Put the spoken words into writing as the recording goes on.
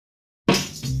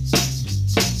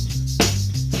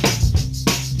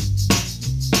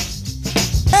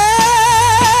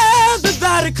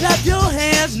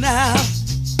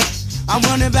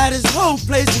want about this whole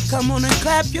place to come on and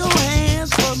clap your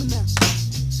hands for me now.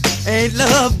 Ain't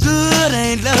love good,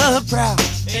 ain't love proud.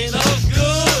 Ain't love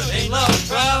good, ain't love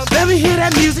proud. Let me hear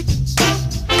that music.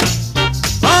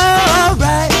 All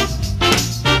right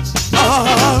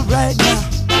now.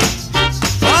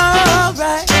 All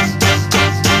right.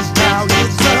 Now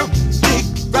it's a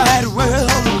big bright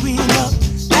world, we up.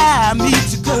 I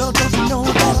meet your girl, don't you know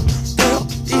that a girl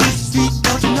is sweet?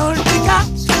 Don't you know that they got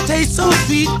taste so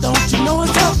sweet? Don't you know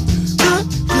it's so good,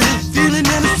 good feeling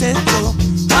and a sense of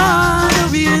the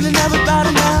feeling.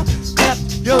 Everybody now, clap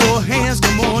your hands,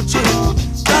 come on, chill.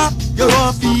 Stop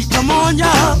your feet, come on,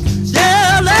 y'all.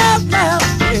 Yeah, love, love,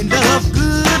 ain't love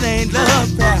good, ain't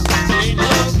love proud. Ain't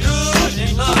love good,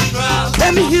 ain't love proud.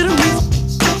 Let me hear the music.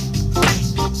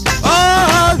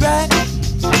 All right.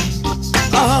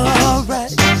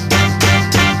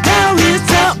 Now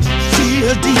it's up,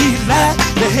 she'll delight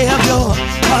to have your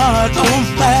heart on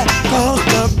fire. Cause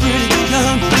the pretty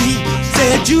young bee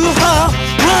said you are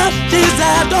one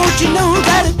desire. Don't you know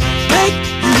that it make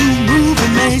you move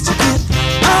and makes you get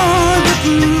on the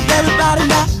groove? Everybody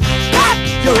now, clap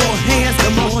your hands,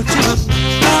 come on, children.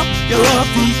 Stomp your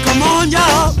feet, come on,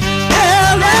 y'all.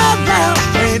 Yeah, love, love,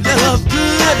 ain't love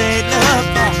good, ain't love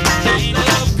proud. Ain't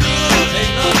love good,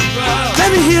 ain't love proud. Let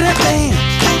me hear that band.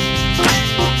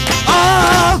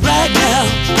 All right now.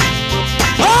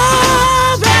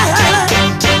 All right.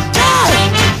 Yeah.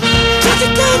 Such a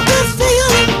good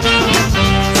feeling.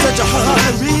 Such a hard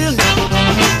to really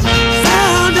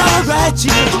sound all right,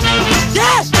 yeah.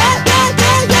 Yeah.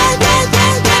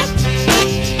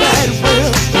 Right,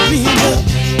 well, me up.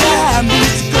 Yeah, me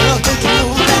girl, don't you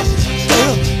know that?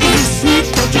 Girl is sweet,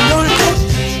 don't you know that?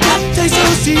 That tastes so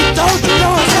sweet, don't you